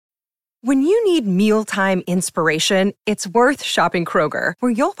When you need mealtime inspiration, it's worth shopping Kroger,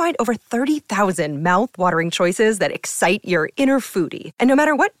 where you'll find over 30,000 mouth-watering choices that excite your inner foodie. And no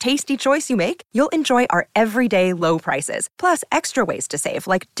matter what tasty choice you make, you'll enjoy our everyday low prices, plus extra ways to save,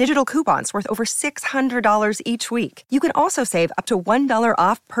 like digital coupons worth over $600 each week. You can also save up to $1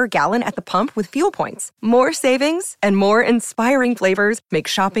 off per gallon at the pump with fuel points. More savings and more inspiring flavors make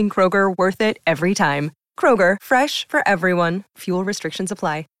shopping Kroger worth it every time. Kroger, fresh for everyone. Fuel restrictions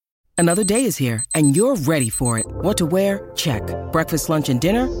apply. Another day is here, and you're ready for it. What to wear? Check. Breakfast, lunch, and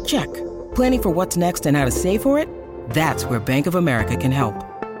dinner? Check. Planning for what's next and how to save for it? That's where Bank of America can help.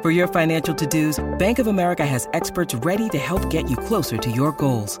 For your financial to-dos, Bank of America has experts ready to help get you closer to your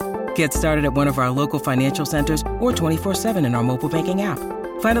goals. Get started at one of our local financial centers or 24/7 in our mobile banking app.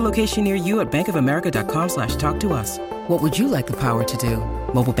 Find a location near you at bankofamerica.com/talktous. What would you like the power to do?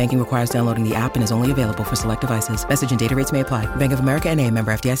 Mobile banking requires downloading the app and is only available for select devices. Message and data rates may apply. Bank of America N.A.,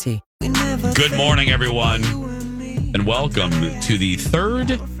 member FDIC. Good morning, everyone, and welcome to the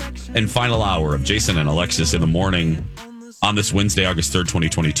third and final hour of Jason and Alexis in the morning on this Wednesday, August 3rd,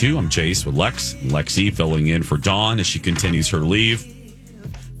 2022. I'm Chase with Lex and Lexi filling in for Dawn as she continues her leave.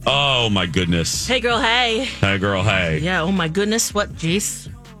 Oh, my goodness. Hey, girl, hey. Hey, girl, hey. Yeah, oh, my goodness. What, Jace?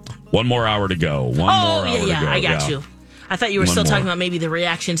 One more hour to go. One more hour to go. I got you. I thought you were still talking about maybe the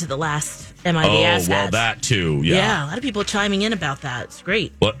reaction to the last MIB asshat. Oh, well, that too, yeah. Yeah, a lot of people chiming in about that. It's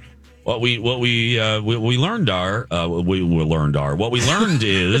great. What we learned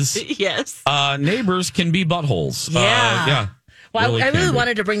is yes, neighbors can be buttholes. Yeah. Well, really I really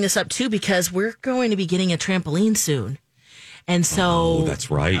wanted to bring this up too because we're going to be getting a trampoline soon. And so that's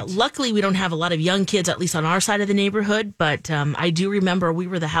right. Luckily, we don't have a lot of young kids, at least on our side of the neighborhood. But I do remember we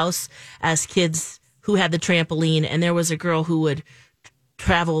were the house as kids who had the trampoline, and there was a girl who would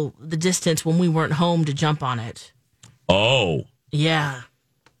travel the distance when we weren't home to jump on it. Oh. Yeah.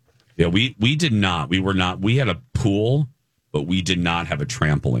 Yeah, we did not. We were not. We had a pool, but we did not have a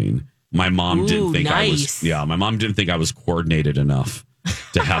trampoline. My mom didn't think I was. Yeah, my mom didn't think I was coordinated enough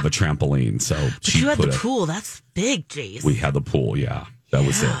to have a trampoline. So but you had the pool. That's big, Jace. We had the pool. Yeah, that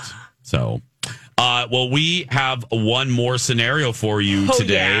was it. So, well, we have one more scenario for you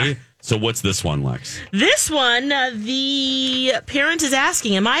today. Yeah. So what's this one, Lex? This one, the parent is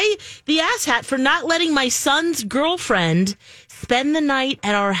asking, am I the asshat for not letting my son's girlfriend spend the night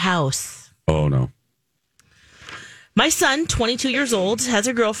at our house? Oh, no. My son, 22 years old, has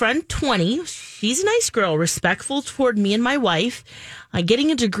a girlfriend, 20. She's a nice girl, respectful toward me and my wife, getting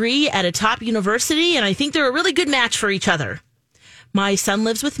a degree at a top university, and I think they're a really good match for each other. My son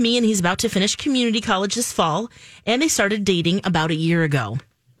lives with me, and he's about to finish community college this fall, and they started dating about a year ago.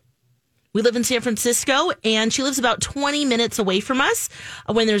 We live in San Francisco, and she lives about 20 minutes away from us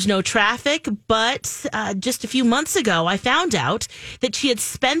when there's no traffic. But just a few months ago, I found out that she had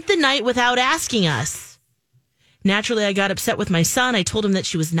spent the night without asking us. Naturally, I got upset with my son. I told him that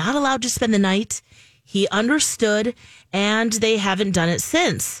she was not allowed to spend the night. He understood, and they haven't done it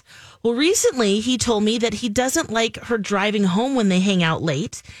since. Well, recently, he told me that he doesn't like her driving home when they hang out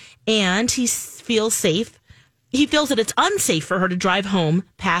late, and he feels safe. He feels that it's unsafe for her to drive home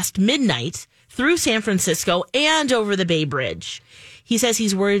past midnight through San Francisco and over the Bay Bridge. He says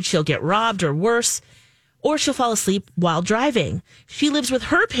he's worried she'll get robbed or worse, or she'll fall asleep while driving. She lives with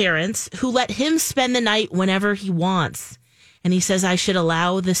her parents who let him spend the night whenever he wants. And he says I should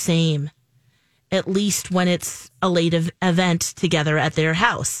allow the same, at least when it's a late event together at their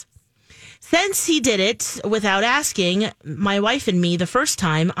house. Since he did it without asking my wife and me the first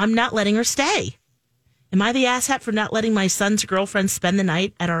time, I'm not letting her stay. Am I the asshat for not letting my son's girlfriend spend the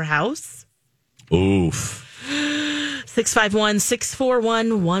night at our house? Oof.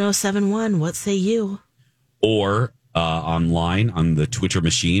 651-641-1071. What say you? Or online on the Twitter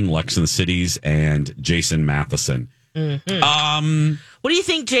machine, Lex in the Cities and Jason Matheson. Mm-hmm. What do you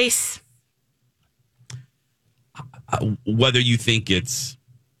think, Jace? Whether you think it's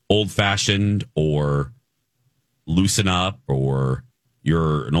old-fashioned or loosen up or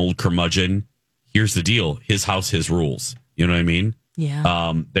you're an old curmudgeon, here's the deal. His house, his rules. You know what I mean?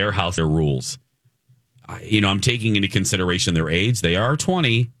 Yeah. Their house, their rules. I'm taking into consideration their age. They are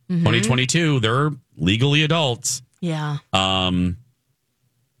 20, 2022. They're legally adults. Yeah.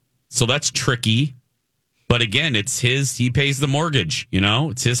 So that's tricky. But again, he pays the mortgage,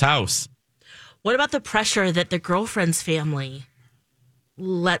 it's his house. What about the pressure that the girlfriend's family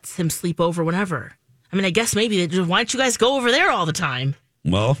lets him sleep over whenever? I mean, I guess maybe why don't you guys go over there all the time?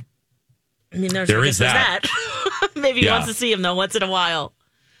 Well, I mean, there is that. Maybe he wants to see him, though, once in a while.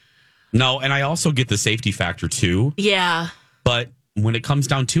 No, and I also get the safety factor, too. Yeah. But when it comes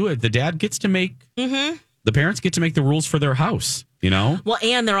down to it, the dad gets to make the parents get to make the rules for their house, you know? Well,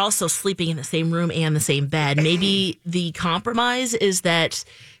 and they're also sleeping in the same room and the same bed. Maybe the compromise is that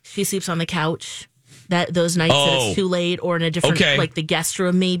she sleeps on the couch that those nights that it's too late, or in a different, like the guest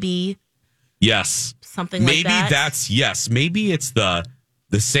room, maybe. Yes. Something like that. Maybe it's the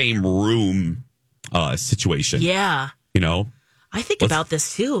same room situation. Yeah. You know? I think about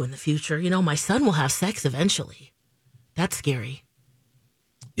this too in the future. You know, my son will have sex eventually. That's scary.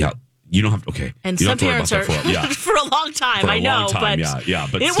 Yeah. You don't have to, okay. And you some don't have parents to worry are about that for a long time. I know,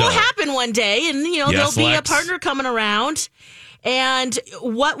 but it will happen one day, and there'll be a partner coming around. And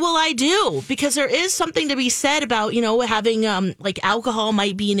what will I do? Because there is something to be said about having like alcohol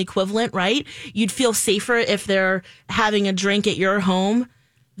might be an equivalent, right? You'd feel safer if they're having a drink at your home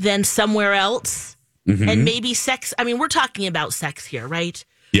than somewhere else, and maybe sex. I mean, we're talking about sex here, right?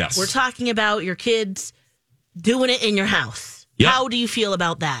 Yes, we're talking about your kids doing it in your house. Yep. How do you feel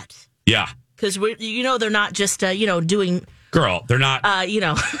about that? Yeah. Because they're not just doing. Girl, they're not.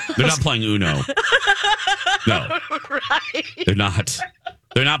 They're not playing Uno. No, right? They're not.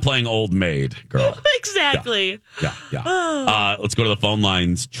 They're not playing Old Maid, girl. Exactly. Yeah. Let's go to the phone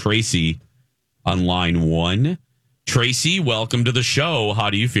lines. Tracy on line 1. Tracy, welcome to the show. How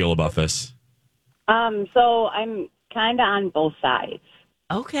do you feel about this? So I'm kind of on both sides.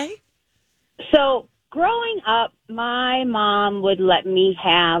 Okay. So growing up, my mom would let me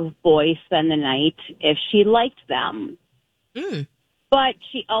have boys spend the night if she liked them. But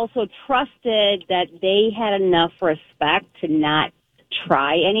she also trusted that they had enough respect to not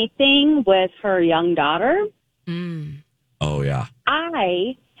try anything with her young daughter. Oh, yeah.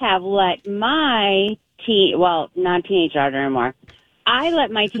 I have let my not teenage daughter anymore. I let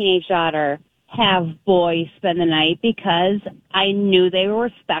my teenage daughter have boys spend the night because I knew they were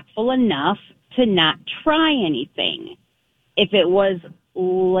respectful enough to not try anything. If it was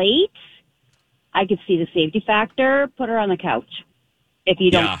late, I could see the safety factor, put her on the couch. If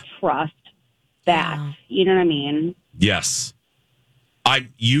you don't trust that, you know what I mean? Yes.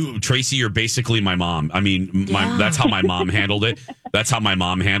 Tracy, you're basically my mom. I mean, that's how my mom handled it. That's how my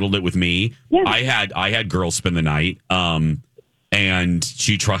mom handled it with me. Yeah. I had girls spend the night, and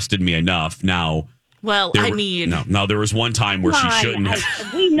she trusted me enough. Now, well, there was one time where she shouldn't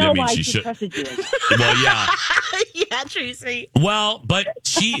have. We know why she trusted you. Well, yeah. Yeah, Tracy. Well, but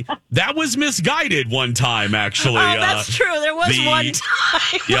that was misguided one time, actually. Oh, that's true. There was one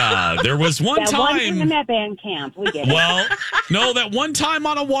time. Yeah, there was one time. One time in that band camp. We get it. Well, no, that one time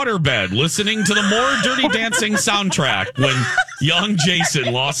on a waterbed, listening to the More Dirty Dancing soundtrack when young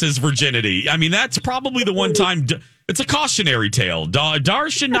Jason lost his virginity. I mean, that's probably the one time. It's a cautionary tale. Dar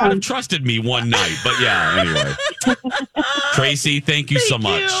should not have trusted me one night. But yeah, anyway. Tracy, thank you so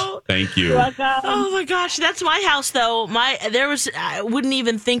much. Thank you. Oh my gosh, that's my house though. I wouldn't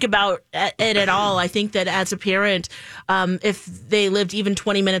even think about it at all. I think that as a parent, if they lived even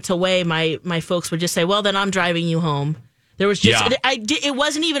 20 minutes away, my folks would just say, "Well, then I'm driving you home." There was just it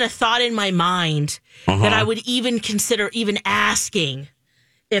wasn't even a thought in my mind that I would even consider even asking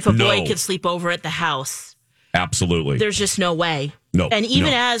if a boy could sleep over at the house. Absolutely. There's just no way. No. And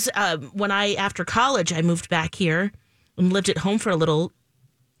even as when after college, I moved back here and lived at home for a little,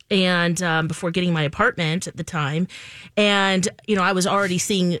 and before getting my apartment at the time. And, I was already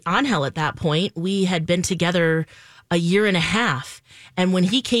seeing Angel at that point. We had been together a year and a half. And when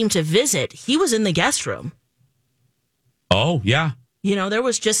he came to visit, he was in the guest room. Oh, yeah. There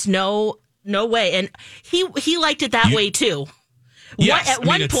was just no way. And he liked it that way, too. Yes, at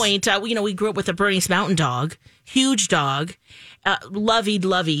one point, we grew up with a Bernese Mountain Dog, huge dog,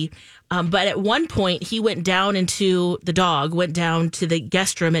 lovey. But at one point, he went down to the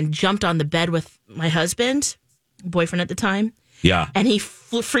guest room and jumped on the bed with my husband, boyfriend at the time. Yeah. And he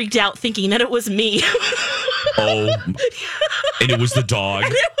freaked out thinking that it was me. Oh. And it was the dog?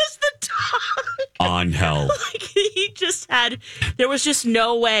 And it was the dog. On hell. There was just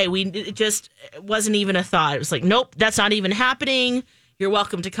no way. It just wasn't even a thought. It was like, nope, that's not even happening. You're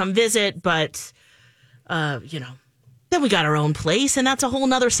welcome to come visit. But, then we got our own place, and that's a whole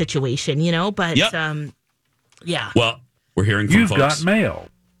nother situation, But, yeah. Well, we're hearing from folks. You've got mail.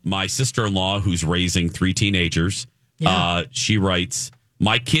 My sister-in-law, who's raising 3 teenagers, she writes,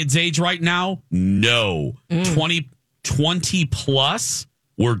 my kid's age right now, no. 20 plus,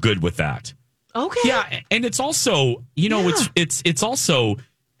 we're good with that. Okay. Yeah, and it's also, it's also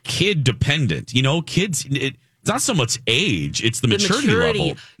kid dependent. Kids, it's not so much age, it's the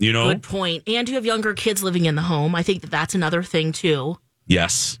maturity level. Good point. And you have younger kids living in the home. I think that's another thing too.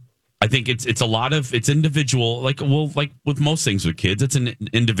 Yes. I think it's individual, like with most things with kids, it's an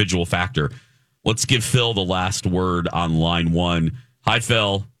individual factor. Let's give Phil the last word on line 1. Hi,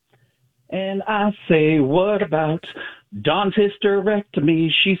 Phil. And I say, what about Dawn's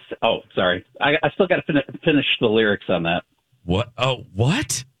hysterectomy? Oh, sorry. I still got to finish the lyrics on that. What? Oh,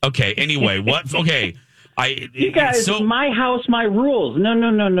 what? Okay. Anyway, what? Okay. You guys, my house, my rules.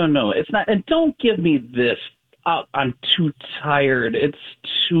 No. It's not. And don't give me this. I'm too tired. It's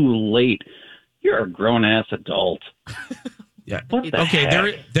too late. You're a grown-ass adult. Yeah. Okay,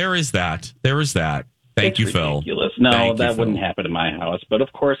 there is that. Thank you, ridiculous. Phil. No, Thank that you, wouldn't Phil. happen in my house. But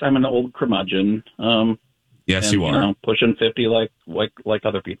of course, I'm an old curmudgeon. Yes, and, you are. Pushing 50 like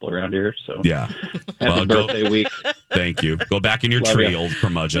other people around here. So Yeah. happy birthday week. Thank you. Go back in your Love tree, ya. old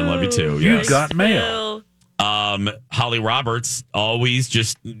curmudgeon. Love you too. You Yes. got mail. Holly Roberts always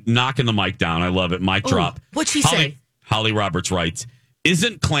just knocking the mic down. I love it. Mic drop. What'd she say? Holly Roberts writes,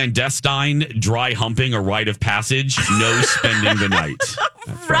 "Isn't clandestine dry humping a rite of passage? No spending the night."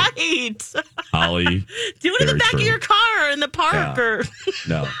 That's Right. Holly. Do it in the very back true. of your car in the park Yeah. or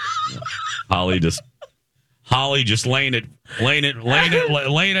No. Holly just laying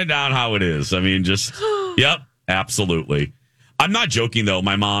it down how it is. I mean, yep, absolutely. I'm not joking though.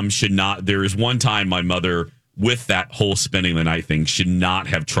 My mom should not. There is one time my mother, with that whole spending the night thing, should not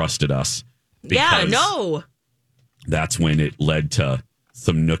have trusted us. Yeah, because no. That's when it led to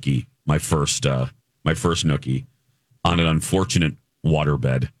some nookie. My first nookie on an unfortunate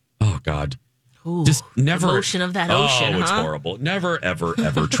waterbed. Oh God. Ooh, Just never the motion of that ocean. Oh, it's huh? horrible. Never, ever,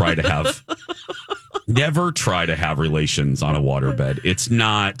 ever try to have. Never try to have relations on a waterbed. It's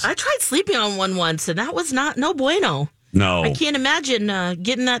not. I tried sleeping on one once, and that was no bueno. No. I can't imagine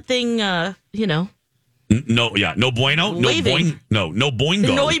getting that thing. No bueno. Waving. No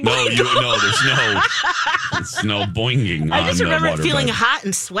boingo. No boingo. There's no boinging. I just on remember the it waterbed. feeling hot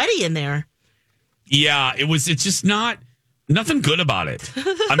and sweaty in there. Yeah, it's just nothing good about it.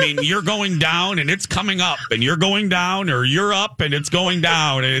 I mean, you're going down and it's coming up, and you're going down, or you're up and it's going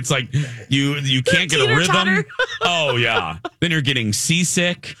down, and it's like you can't get a rhythm. Teeter-totter. Oh yeah. Then you're getting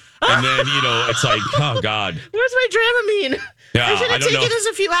seasick, and then it's like, oh God. Where's my Dramamine? Yeah, I should I have don't taken know. this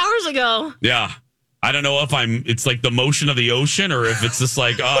a few hours ago. Yeah. I don't know if it's like the motion of the ocean, or if it's just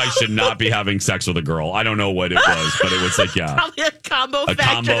like, oh, I should not be having sex with a girl. I don't know what it was, but it was like, yeah. Probably a combo A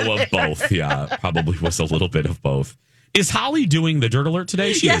factor combo there. of both. Yeah, probably was a little bit of both. Is Holly doing the Dirt Alert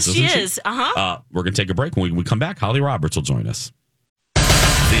today? Yes, she isn't is. Uh-huh. We're going to take a break. When we come back, Holly Roberts will join us.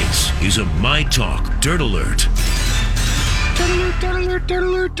 This is a My Talk Dirt Alert.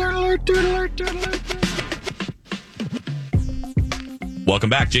 Welcome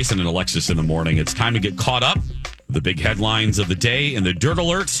back. Jason and Alexis in the morning. It's time to get caught up. The big headlines of the day in the Dirt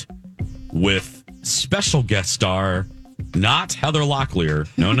Alert with special guest star, not Heather Locklear.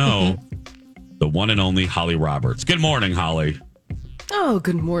 No. The one and only Holly Roberts. Good morning, Holly. Oh,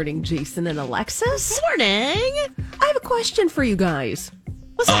 good morning, Jason and Alexis. Morning. I have a question for you guys.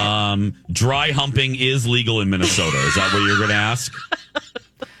 Dry humping is legal in Minnesota. Is that what you're going to ask?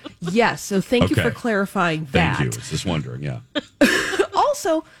 Yes, so thank you Okay. for clarifying that. Thank you. I was just wondering. Yeah.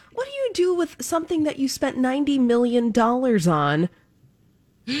 Also, what do you do with something that you spent $90 million on?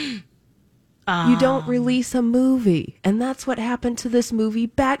 You don't release a movie. And that's what happened to this movie,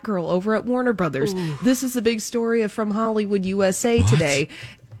 Batgirl, over at Warner Brothers. Ooh. This is a big story from Hollywood USA today,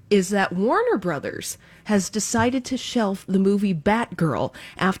 is that Warner Brothers has decided to shelf the movie Batgirl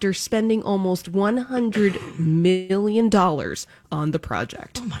after spending almost $100 million on the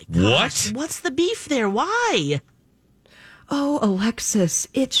project. Oh my gosh. What? What's the beef there? Why? Oh, Alexis,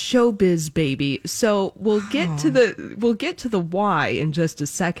 it's showbiz, baby. So we'll get to the why in just a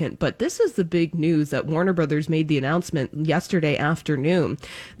second, but this is the big news that Warner Brothers made the announcement yesterday afternoon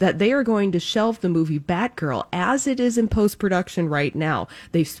that they are going to shelve the movie Batgirl as it is in post-production right now.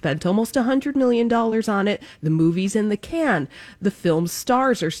 They've spent almost $100 million on it. The movie's in the can. The film's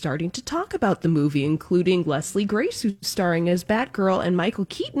stars are starting to talk about the movie, including Leslie Grace, who's starring as Batgirl, and Michael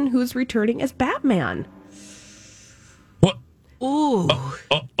Keaton, who's returning as Batman. What? Ooh.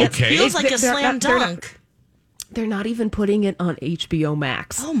 Okay. It feels like a They're slam not- they're not- dunk. They're not even putting it on HBO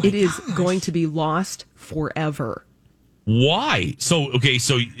Max. Oh my It is gosh. going to be lost forever. Why? So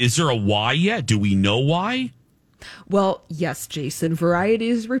is there a why yet? Do we know why? Well, yes, Jason. Variety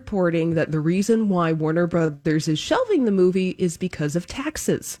is reporting that the reason why Warner Brothers is shelving the movie is because of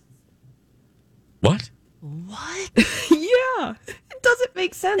taxes. What? What? Yeah. It doesn't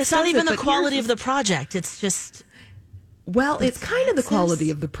make sense. It's not does even it? the But quality here's of the project. It's just Well, it's kind of the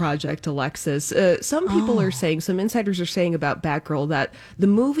quality of the project, Alexis. Some people are saying, some insiders are saying about Batgirl that the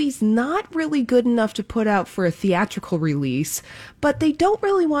movie's not really good enough to put out for a theatrical release, but they don't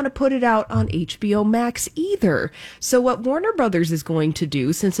really want to put it out on HBO Max either. So what Warner Brothers is going to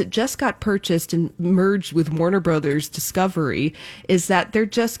do, since it just got purchased and merged with Warner Brothers Discovery, is that they're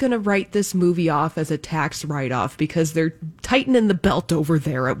just going to write this movie off as a tax write-off because they're tightening the belt over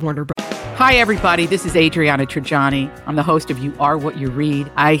there at Warner Brothers. Hi, everybody. This is Adriana Trajani. I'm the host of You Are What You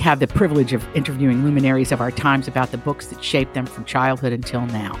Read. I have the privilege of interviewing luminaries of our times about the books that shaped them from childhood until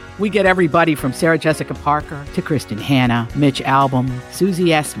now. We get everybody from Sarah Jessica Parker to Kristen Hanna, Mitch Albom, Susie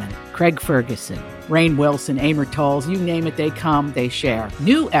Essman, Craig Ferguson, Rainn Wilson, Amor Tolls, you name it, they come, they share.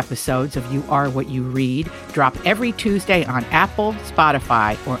 New episodes of You Are What You Read drop every Tuesday on Apple,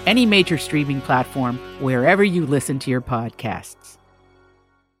 Spotify, or any major streaming platform wherever you listen to your podcasts.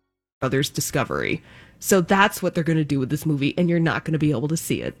 Brothers Discovery. So that's what they're going to do with this movie, and you're not going to be able to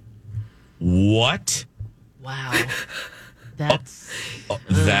see it. What? Wow. That's...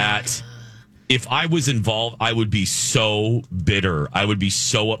 that... If I was involved, I would be so bitter. I would be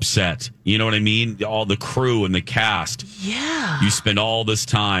so upset. You know what I mean? All the crew and the cast. Yeah. You spend all this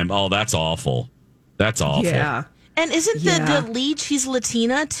time. Oh, that's awful. That's awful. Yeah. And isn't the lead, she's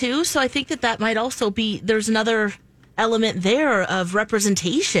Latina too? So I think that might also be, there's another element there of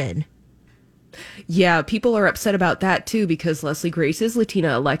representation. Yeah, people are upset about that too because Leslie Grace is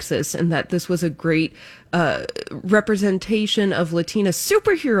Latina, Alexis, and that this was a great representation of Latina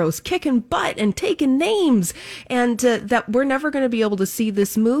superheroes kicking butt and taking names, and that we're never going to be able to see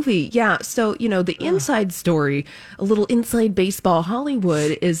this movie. Yeah, so, you know, the inside story, a little inside baseball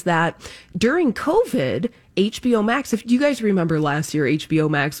Hollywood, is that during COVID, HBO Max, if you guys remember last year, HBO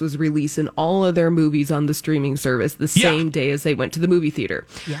Max was releasing all of their movies on the streaming service the same day as they went to the movie theater.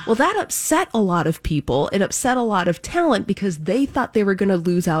 Yeah. Well, that upset a lot of people. It upset a lot of talent because they thought they were going to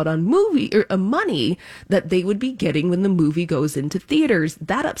lose out on money that they would be getting when the movie goes into theaters.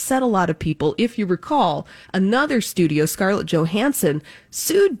 That upset a lot of people. If you recall, another studio, Scarlett Johansson,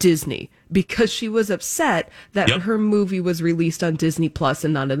 sued Disney because she was upset that her movie was released on Disney Plus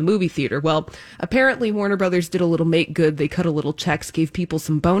and not in the movie theater. Well, apparently Warner Brothers did a little make good. They cut a little checks, gave people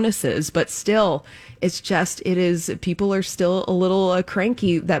some bonuses, but still, people are still a little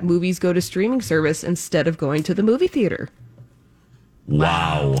cranky that movies go to streaming service instead of going to the movie theater.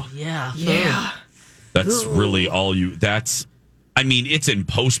 Wow. Yeah. That's really all it's in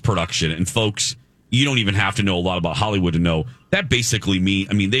post-production, and folks, you don't even have to know a lot about Hollywood to know that basically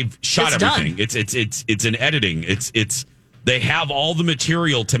they've shot everything. Done. It's in editing. They have all the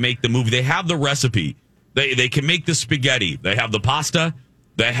material to make the movie. They have the recipe. They can make the spaghetti. They have the pasta.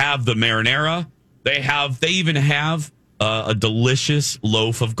 They have the marinara. They even have a delicious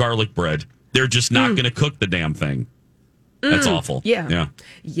loaf of garlic bread. They're just not going to cook the damn thing. That's awful. Yeah.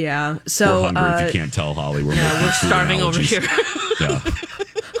 So we're hungry if you can't tell, Holly. We're starving over here. Yeah.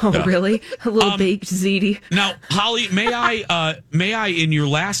 Oh, really? A little baked ziti. Now, Holly, may I, in your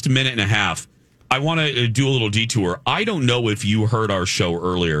last minute and a half, I want to do a little detour. I don't know if you heard our show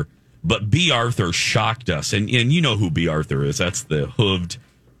earlier, but B. Arthur shocked us. And you know who B. Arthur is. That's the hooved,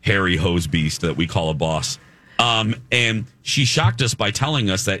 hairy hose beast that we call a boss. And she shocked us by telling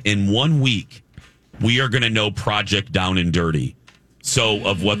us that in 1 week, we are going to know Project Down and Dirty. So,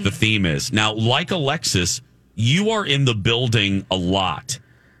 of what the theme is. Now, like Alexis, you are in the building a lot.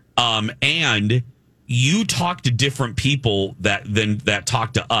 And you talk to different people that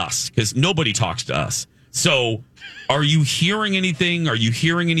talk to us, because nobody talks to us. So are you hearing anything? Are you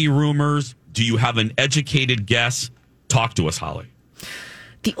hearing any rumors? Do you have an educated guess? Talk to us, Holly.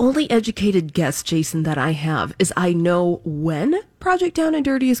 The only educated guess, Jason, that I have is I know when Project Down and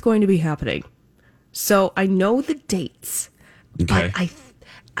Dirty is going to be happening. So I know the dates. Okay.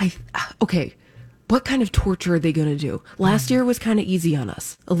 But okay. What kind of torture are they going to do? Last year was kind of easy on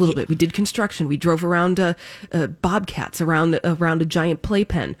us a little bit. We did construction. We drove around bobcats around a giant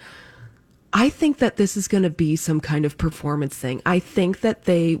playpen. I think that this is going to be some kind of performance thing. I think that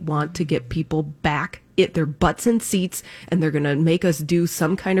they want to get people back at their butts in seats, and they're going to make us do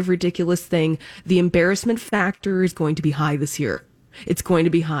some kind of ridiculous thing. The embarrassment factor is going to be high this year. It's going to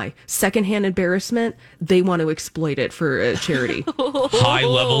be high. Secondhand embarrassment, they want to exploit it for charity. High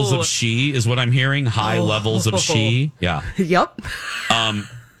levels of she is what I'm hearing. High levels of she. Yeah. Yep.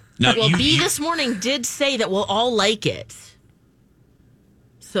 Now, B this morning did say that we'll all like it.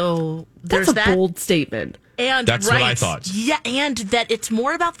 So that's a bold statement. And that's what I thought. Yeah, and that it's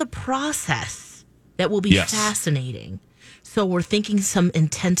more about the process that will be fascinating. So we're thinking some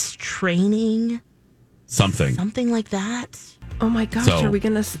intense training. Something like that. Oh my gosh, are we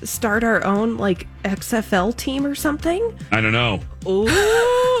going to start our own like XFL team or something? I don't know. Ooh.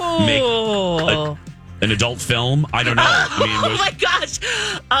 Make an adult film? I don't know. Oh my gosh.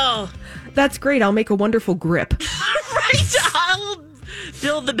 Oh. That's great. I'll make a wonderful grip. Right. I'll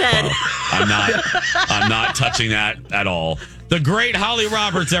build the bed. I'm not touching that at all. The great Holly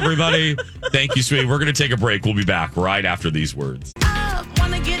Roberts, everybody. Thank you, sweetie. We're going to take a break. We'll be back right after these words.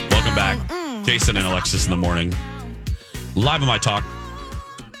 Welcome back. Jason and Alexis in the morning. Live on My Talk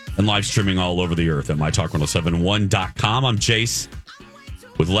and live streaming all over the earth at MyTalk1071.com. I'm Chase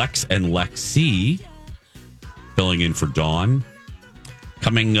with Lex and Lexi filling in for Dawn.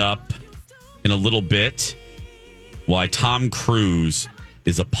 Coming up in a little bit, why Tom Cruise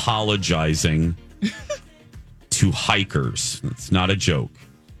is apologizing to hikers. It's not a joke.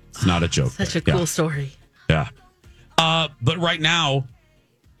 It's not a joke. Such a cool story. Yeah. But right now,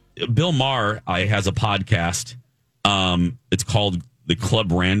 Bill Maher has a podcast. It's called the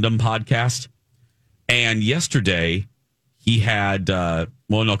Club Random Podcast. And yesterday, he had, a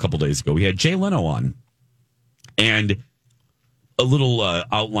couple days ago, we had Jay Leno on. And a little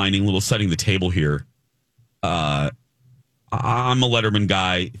outlining, little setting the table here. I'm a Letterman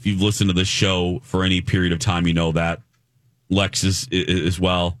guy. If you've listened to this show for any period of time, you know that. Lex is as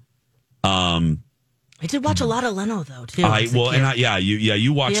well. I did watch a lot of Leno though too.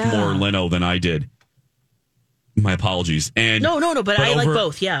 You watched more Leno than I did. My apologies. And but I like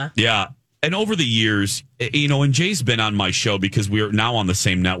both. Yeah. And over the years, and Jay's been on my show because we are now on the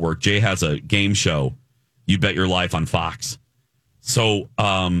same network. Jay has a game show, You Bet Your Life, on Fox. So,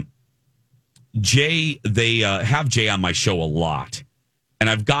 Jay, they have Jay on my show a lot, and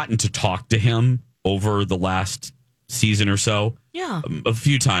I've gotten to talk to him over the last season or so. Yeah, a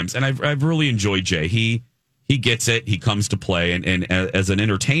few times, and I've really enjoyed Jay. He gets it. He comes to play, and as an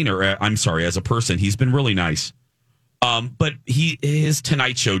entertainer, as a person, he's been really nice. But his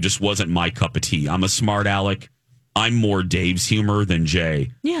Tonight Show just wasn't my cup of tea. I'm a smart aleck. I'm more Dave's humor than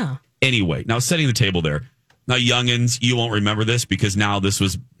Jay. Yeah. Anyway, now setting the table there. Now, youngins, you won't remember this because now this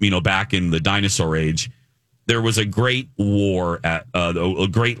was, back in the dinosaur age. There was a great war a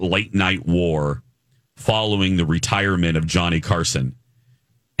great late night war following the retirement of Johnny Carson.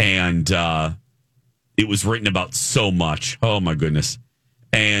 And it was written about so much. Oh, my goodness.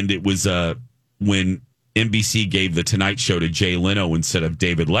 And it was when NBC gave the Tonight Show to Jay Leno instead of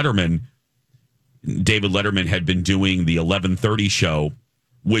David Letterman. David Letterman had been doing the 11:30 show,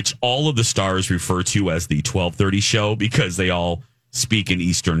 which all of the stars refer to as the 12:30 show because they all speak in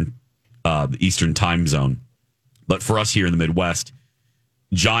Eastern time zone. But for us here in the Midwest,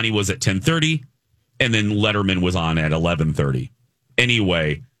 Johnny was at 10:30, and then Letterman was on at 11:30.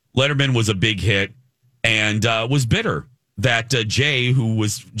 Anyway, Letterman was a big hit and was bitter that Jay, who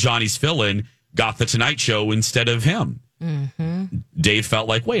was Johnny's fill-in, got the Tonight Show instead of him. Mm-hmm. Dave felt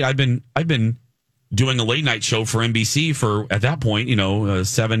like, wait, I've been doing a late night show for NBC for, at that point,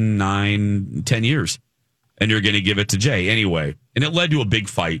 7, 9, 10 years. And you're going to give it to Jay anyway. And it led to a big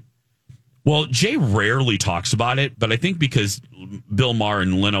fight. Well, Jay rarely talks about it, but I think because Bill Maher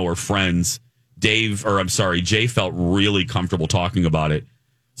and Leno are friends, Jay felt really comfortable talking about it.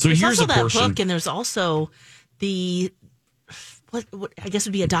 So there's here's also a portion. That book, and there's also the what I guess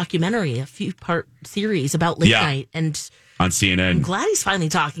would be a documentary, a few-part series about late night, and on CNN. I'm glad he's finally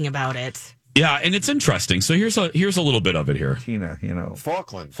talking about it. Yeah, and it's interesting. So here's a little bit of it here. Tina,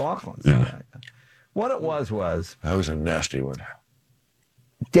 Falklands. Yeah. What it was that was a nasty one.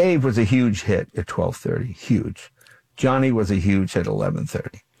 Dave was a huge hit at 12:30, huge. Johnny was a huge hit at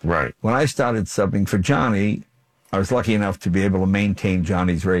 11:30. Right. When I started subbing for Johnny, I was lucky enough to be able to maintain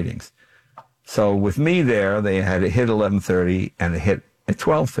Johnny's ratings. So with me there, they had a hit at 11:30 and a hit at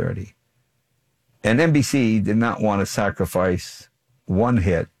 12:30. And NBC did not want to sacrifice one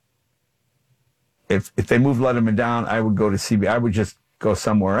hit. If they moved Letterman down, I would go to CB. I would just go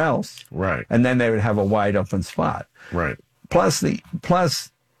somewhere else. Right. And then they would have a wide open spot. Right. Plus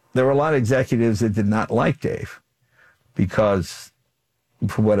there were a lot of executives that did not like Dave because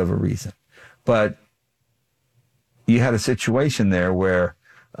for whatever reason. But you had a situation there where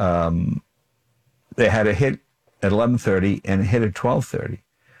they had a hit at 11:30 and a hit at 12:30.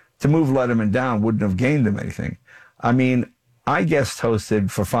 To move Letterman down wouldn't have gained them anything. I mean, I guest hosted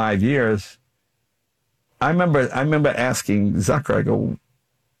for 5 years. I remember asking Zucker, I go,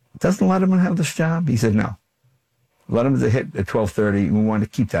 doesn't Letterman have this job? He said, no. Letterman's a hit at 12:30, and we want to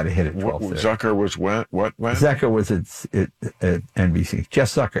keep that a hit at 12:30. Zucker was what? Zucker was at NBC. Jeff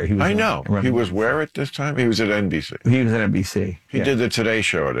Zucker. I know. He was where at this time? He was at NBC. He was at NBC. He did the Today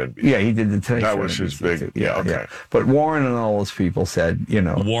Show at NBC. Yeah, he did the Today Show. That was his big, okay. Yeah. But Warren and all those people said,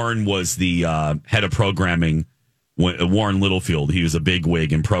 Warren was the head of programming Warren Littlefield. He was a big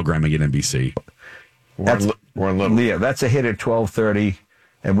wig in programming at NBC. Warren Little. Yeah, that's a hit at 12:30,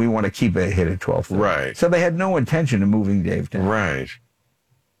 and we want to keep a hit at 12:30. Right. So they had no intention of moving Dave down. Right.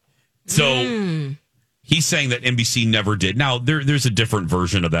 So he's saying that NBC never did. Now, there's a different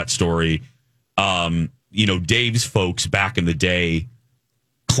version of that story. Dave's folks back in the day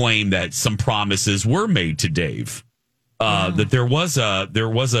claim that some promises were made to Dave. That there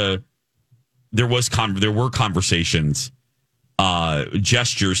were conversations,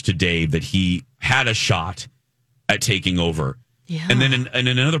 gestures to Dave that he had a shot at taking over. Yeah. And then in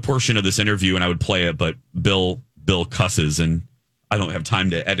another portion of this interview, and I would play it, but Bill cusses, and I don't have time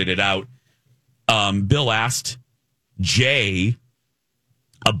to edit it out. Bill asked Jay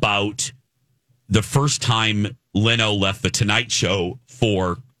about the first time Leno left the Tonight Show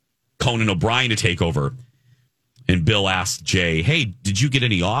for Conan O'Brien to take over. And Bill asked Jay, hey, did you get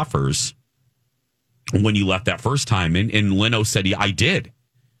any offers when you left that first time? And Leno said, yeah, I did.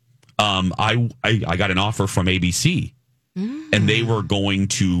 I got an offer from ABC. And they were going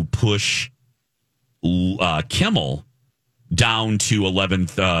to push Kimmel down to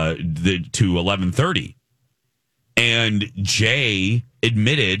 11:30. And Jay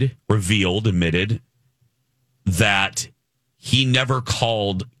admitted that he never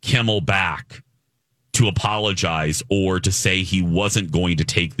called Kimmel back to apologize or to say he wasn't going to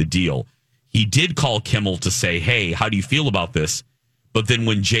take the deal. He did call Kimmel to say, hey, how do you feel about this? But then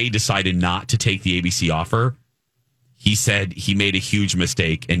when Jay decided not to take the ABC offer, he said he made a huge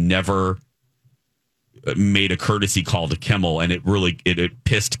mistake and never made a courtesy call to Kimmel, and it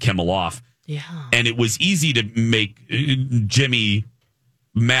pissed Kimmel off. Yeah. And it was easy to make Jimmy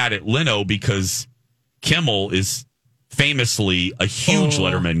mad at Leno because Kimmel is famously a huge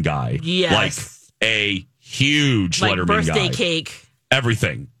Letterman guy. Yes. Like a huge Letterman birthday guy. Birthday cake.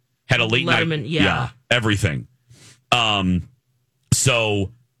 Everything. Had a late Letterman, night. Yeah. Everything.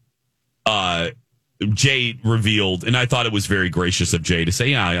 So Jay revealed, and I thought it was very gracious of Jay to say,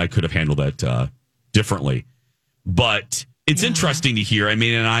 yeah, I could have handled that differently. But it's interesting to hear. I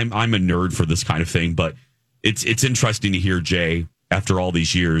mean, and I'm a nerd for this kind of thing, but it's interesting to hear Jay after all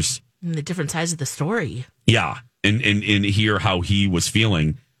these years. And the different sides of the story. Yeah. And hear how he was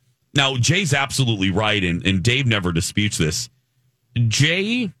feeling. Now, Jay's absolutely right, and Dave never disputes this.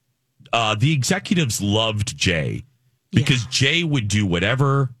 Jay, the executives loved Jay because Jay would do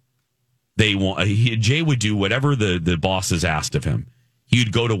whatever they want. Jay would do whatever the bosses asked of him. He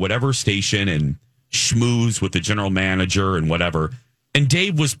would go to whatever station and schmooze with the general manager and whatever. And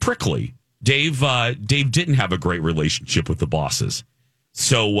Dave was prickly. Dave didn't have a great relationship with the bosses.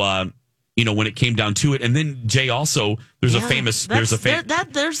 So, when it came down to it, and then Jay also,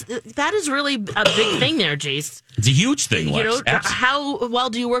 that is really a big thing there, Jace. It's a huge thing. Lex. How well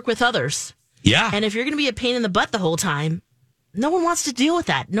do you work with others? Yeah. And if you're going to be a pain in the butt the whole time, no one wants to deal with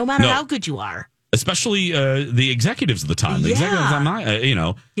that, no matter how good you are. Especially the executives of the time. The executives, I'm not,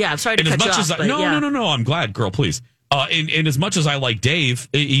 Yeah, I'm sorry to cut you off. No, I'm glad, girl, please. And as much as I like Dave,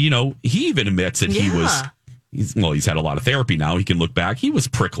 he even admits that he's had a lot of therapy now. He can look back. He was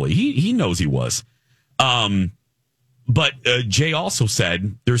prickly. He knows he was. But Jay also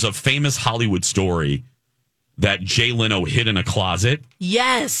said there's a famous Hollywood story that Jay Leno hid in a closet.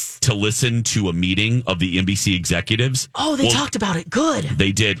 Yes. To listen to a meeting of the NBC executives. Oh, they talked about it. Good.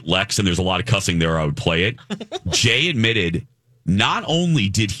 They did, Lex, and there's a lot of cussing there. I would play it. Jay admitted not only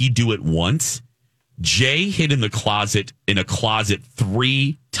did he do it once, Jay hid in a closet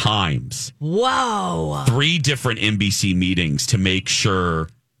 3 times. Whoa. 3 different NBC meetings to make sure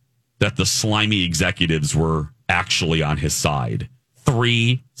that the slimy executives were actually on his side.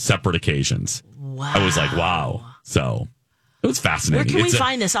 3 separate occasions. Wow. I was like, wow. So it was fascinating. Where can we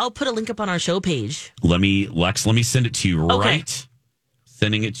find this? I'll put a link up on our show page. Let me send it to you right.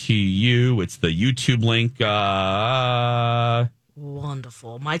 Sending it to you. It's the YouTube link.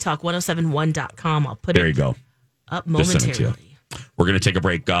 Wonderful. MyTalk1071.com. I'll put there you go. Up momentarily. We're going to take a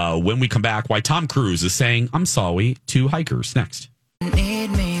break. When we come back, why Tom Cruise is saying, I'm sorry to hikers. Next.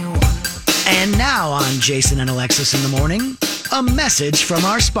 And now on Jason and Alexis in the Morning, a message from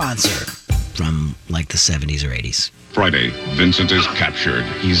our sponsor from like the 70s or 80s. Friday, Vincent is captured.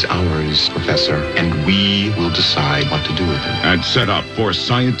 He's ours, Professor, and we will decide what to do with him. And set up for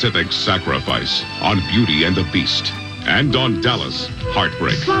scientific sacrifice on Beauty and the Beast. And on Dallas,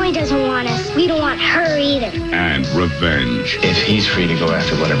 Heartbreak. Mommy doesn't want us. We don't want her either. And Revenge. If he's free to go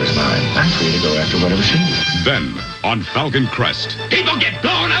after whatever's mine, I'm free to go after whatever's his. Then, on Falcon Crest. People get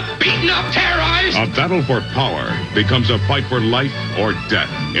blown up, beaten up, terrorized. A battle for power becomes a fight for life or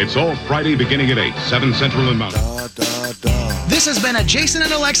death. It's all Friday beginning at 8, 7 Central and Mountain. This has been a Jason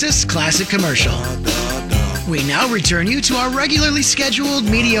and Alexis classic commercial. We now return you to our regularly scheduled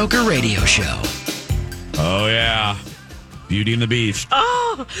mediocre radio show. Oh, yeah. Beauty and the Beast.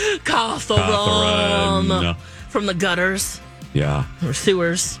 Oh, Catherine. From the gutters. Yeah. Or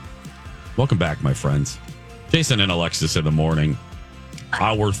sewers. Welcome back, my friends. Jason and Alexis in the morning.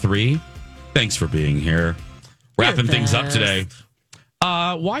 Hour 3. Thanks for being here. Wrapping things up today.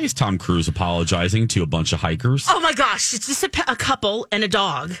 Why is Tom Cruise apologizing to a bunch of hikers? Oh, my gosh. It's just a couple and a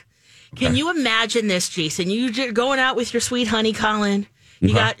dog. Can you imagine this, Jason? You're going out with your sweet honey, Colin.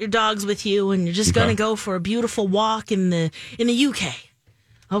 You got your dogs with you, and you're just going to go for a beautiful walk in the UK.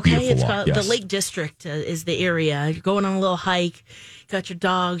 Okay, Beautiful it's walk, called yes. the Lake District is the area. You're going on a little hike. Got your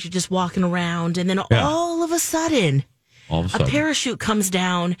dogs. You're just walking around, and then all of a sudden, a parachute comes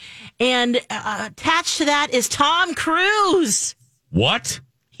down, and attached to that is Tom Cruise. What?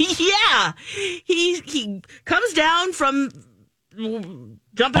 Yeah, he comes down from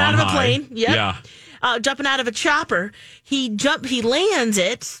jumping out of a plane. Yep. Yeah. Jumping out of a chopper. He lands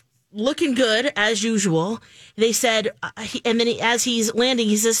it, looking good as usual. They said, and then as he's landing,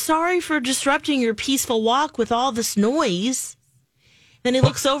 he says, "Sorry for disrupting your peaceful walk with all this noise." Then he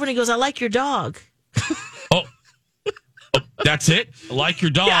looks over and he goes, "I like your dog." Oh, that's it? I like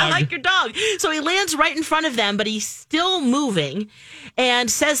your dog. Yeah, I like your dog. So he lands right in front of them, but he's still moving and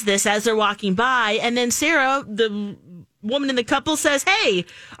says this as they're walking by. And then Sarah, the woman in the couple, says, "Hey,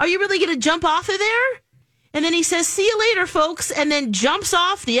 are you really going to jump off of there?" And then he says, "See you later, folks," and then jumps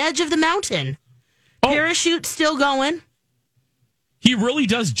off the edge of the mountain. Parachute still going. He really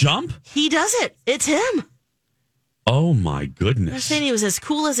does jump? He does it. It's him. Oh, my goodness. They're saying he was as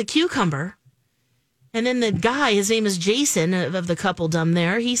cool as a cucumber. And then the guy, his name is Jason, of the coupledom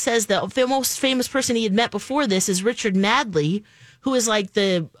there, he says the most famous person he had met before this is Richard Madley, who is like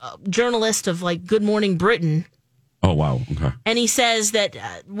the journalist of like Good Morning Britain. Oh, wow. Okay. And he says that,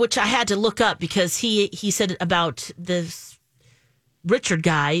 which I had to look up because he said about this Richard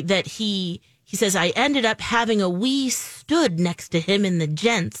guy that he says, "I ended up having a wee stood next to him in the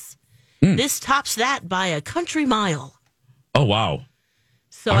gents. This tops that by a country mile." Oh, wow.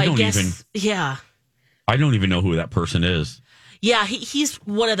 So I guess, yeah. I don't even know who that person is. Yeah, he's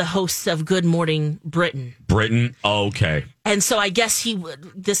one of the hosts of Good Morning Britain. Britain? Oh, okay. And so I guess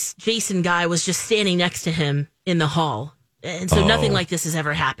this Jason guy was just standing next to him in the hall. And so nothing like this has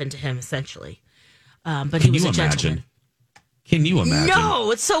ever happened to him, essentially. But he was a gentleman. Can you imagine?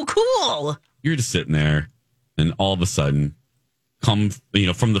 No, it's so cool. You're just sitting there, and all of a sudden, from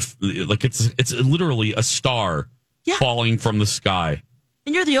the, like it's literally a star falling from the sky.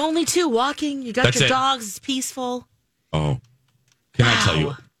 And you're the only two walking. You got your dogs. It's peaceful. Oh, can I tell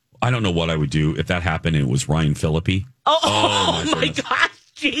you? I don't know what I would do if that happened and it was Ryan Phillippe. Oh my gosh,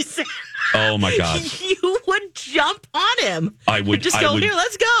 Jason. Oh my gosh. You would jump on him. I would just go, "Here,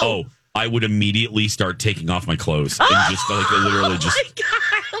 let's go." Oh, I would immediately start taking off my clothes and just like literally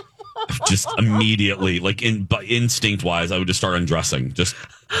just immediately, like instinct wise, I would just start undressing. Just,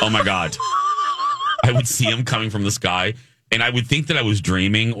 oh my God. I would see him coming from the sky. And I would think that I was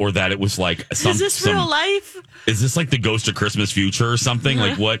dreaming or that it was like Is this real life? Is this like the Ghost of Christmas Future or something?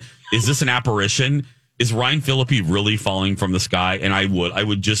 Like what? Is this an apparition? Is Ryan Phillippe really falling from the sky? And I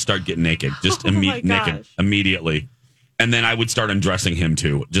would just start getting naked. Just naked immediately. And then I would start undressing him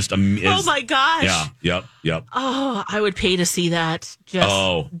too. Just oh my gosh. Yeah. Yep. Oh, I would pay to see that. Just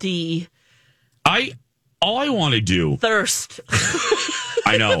all I want to do. Thirst.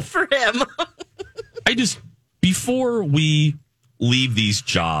 I know. For him. Before we leave these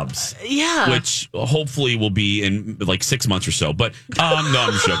jobs, which hopefully will be in like 6 months or so. But no,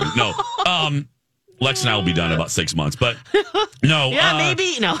 I'm just joking. No, Lex and I will be done in about 6 months. But no,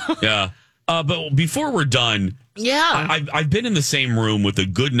 maybe no. Yeah, but before we're done, I've been in the same room with a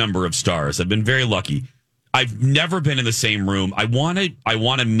good number of stars. I've been very lucky. I've never been in the same room. I want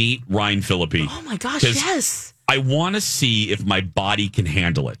to meet Ryan Phillippe. Oh my gosh, yes. I want to see if my body can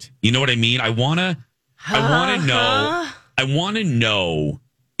handle it. You know what I mean? I want to know. I want to know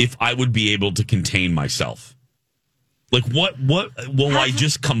if I would be able to contain myself. Like what will I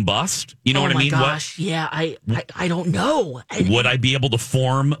just combust? You know what I mean? Oh my gosh, yeah. I don't know. Would I be able to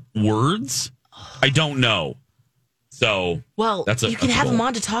form words? I don't know. So you can have him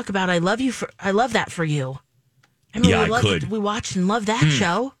on to talk about. I love that for you. I could. We watched and loved that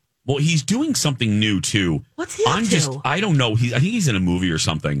show. Well, he's doing something new too. What's he up to? I don't know. I think he's in a movie or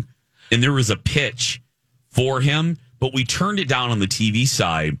something, and there was a pitch for him, but we turned it down on the TV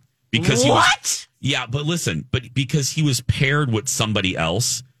side because because he was paired with somebody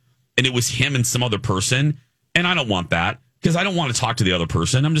else, and it was him and some other person, and I don't want that because I don't want to talk to the other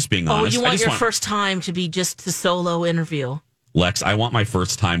person. I'm just being honest. You want your first time to be just the solo interview. Lex, I want my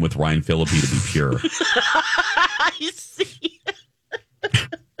first time with Ryan Phillippe to be pure. I see.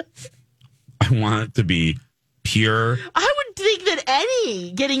 I want it to be pure. I would think that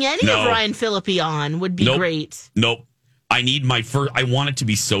getting any of Ryan Phillippe on would be great. Nope. I need my first. I want it to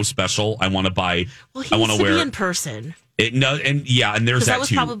be so special. I want to buy. Well, he needs to be in person. And there's that was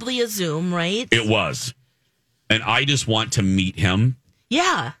too. Probably a Zoom, right? It was, and I just want to meet him.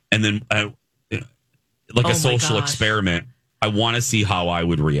 Yeah. And then, like a social experiment, I want to see how I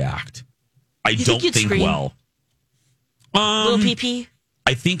would react. I don't think scream? well. Little pee-pee?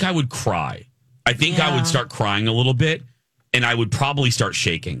 I think I would cry. I think I would start crying a little bit, and I would probably start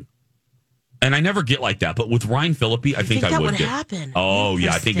shaking. And I never get like that, but with Ryan Phillippe, I think I would get. Happen. Oh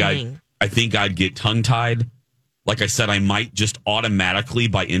yeah, I think I'd get tongue tied. Like I said, I might just automatically,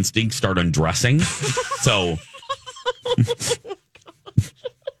 by instinct, start undressing. So, I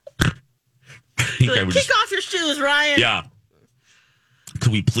think I would kick off your shoes, Ryan. Yeah.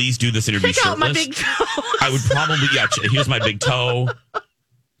 Could we please do this interview shirtless? Out my big toe. I would probably, here's my big toe.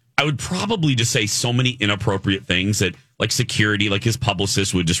 I would probably just say so many inappropriate things that, like security, like his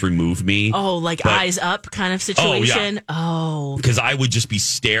publicist would just remove me. Oh, like eyes up kind of situation? Oh. Because I would just be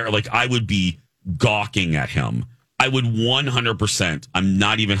I would be gawking at him. I would 100%, I'm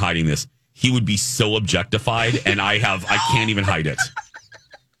not even hiding this, he would be so objectified, and I can't even hide it.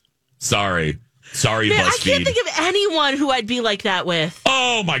 Sorry, Man, BuzzFeed. I can't think of anyone who I'd be like that with.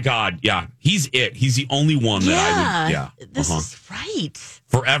 Oh my God, yeah, he's it. He's the only one that I would. This is right.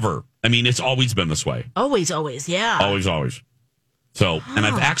 Forever. I mean, it's always been this way. Always, yeah. Always. So, and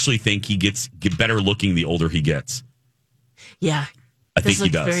I actually think he get better looking the older he gets. Yeah, I think he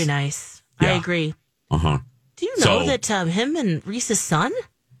does. Very nice. Yeah. I agree. Do you know that him and Reese's son,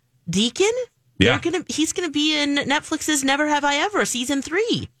 Deacon, he's gonna be in Netflix's Never Have I Ever season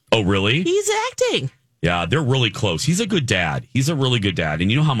 3. Oh, really? He's acting. Yeah, they're really close. He's a good dad. He's a really good dad,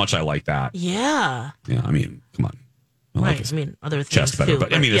 and you know how much I like that. Yeah. Yeah, I mean, come on. Right. I mean, other things chest better, too.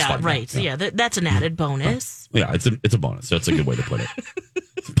 But I mean, it's fine. Right. Yeah, that's an added bonus. Yeah, it's a bonus. That's a good way to put it.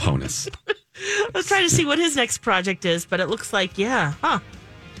 It's a bonus. I was trying to see what his next project is, but it looks like, Well,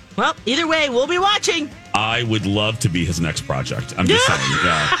 either way, we'll be watching. I would love to be his next project. I'm just saying.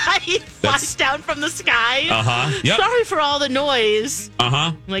 Yeah. He flies down from the sky. Yep. Sorry for all the noise.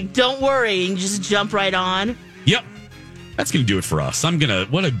 Like, don't worry, and just jump right on. Yep. That's going to do it for us. What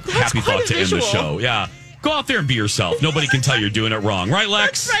a happy thought to end the show. Yeah. Go out there and be yourself. Nobody can tell you're doing it wrong. Right,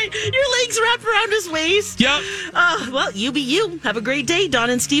 Lex? That's right. Your legs wrapped around his waist. Yep. Well, you be you. Have a great day. Dawn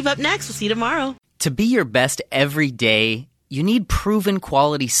and Steve up next. We'll see you tomorrow. To be your best every day, you need proven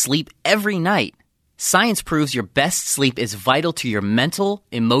quality sleep every night. Science proves your best sleep is vital to your mental,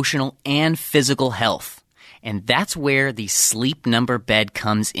 emotional, and physical health. And that's where the Sleep Number bed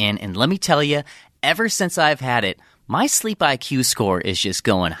comes in. And let me tell you, ever since I've had it, my sleep IQ score is just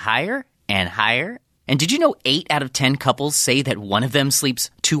going higher and higher. And did you know 8 out of 10 couples say that one of them sleeps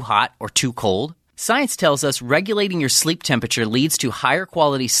too hot or too cold? Science tells us regulating your sleep temperature leads to higher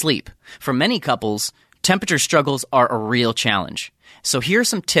quality sleep. For many couples, temperature struggles are a real challenge. So here are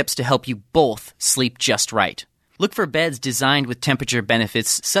some tips to help you both sleep just right. Look for beds designed with temperature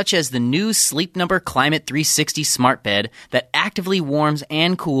benefits, such as the new Sleep Number Climate 360 smart bed that actively warms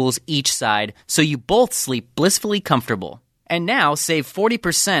and cools each side so you both sleep blissfully comfortable. And now save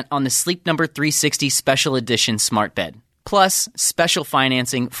 40% on the Sleep Number 360 Special Edition smart bed, plus special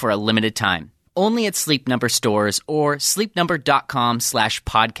financing for a limited time. Only at Sleep Number stores or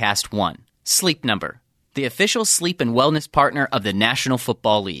sleepnumber.com/podcast1. Sleep Number, the official sleep and wellness partner of the National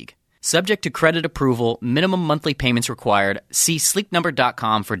Football League. Subject to credit approval, minimum monthly payments required. See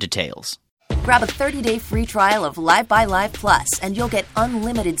sleepnumber.com for details. Grab a 30-day free trial of Live by Live Plus, and you'll get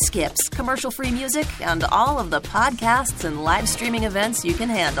unlimited skips, commercial-free music, and all of the podcasts and live streaming events you can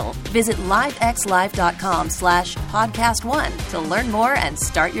handle. Visit livexlive.com/podcast1 to learn more and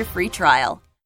start your free trial.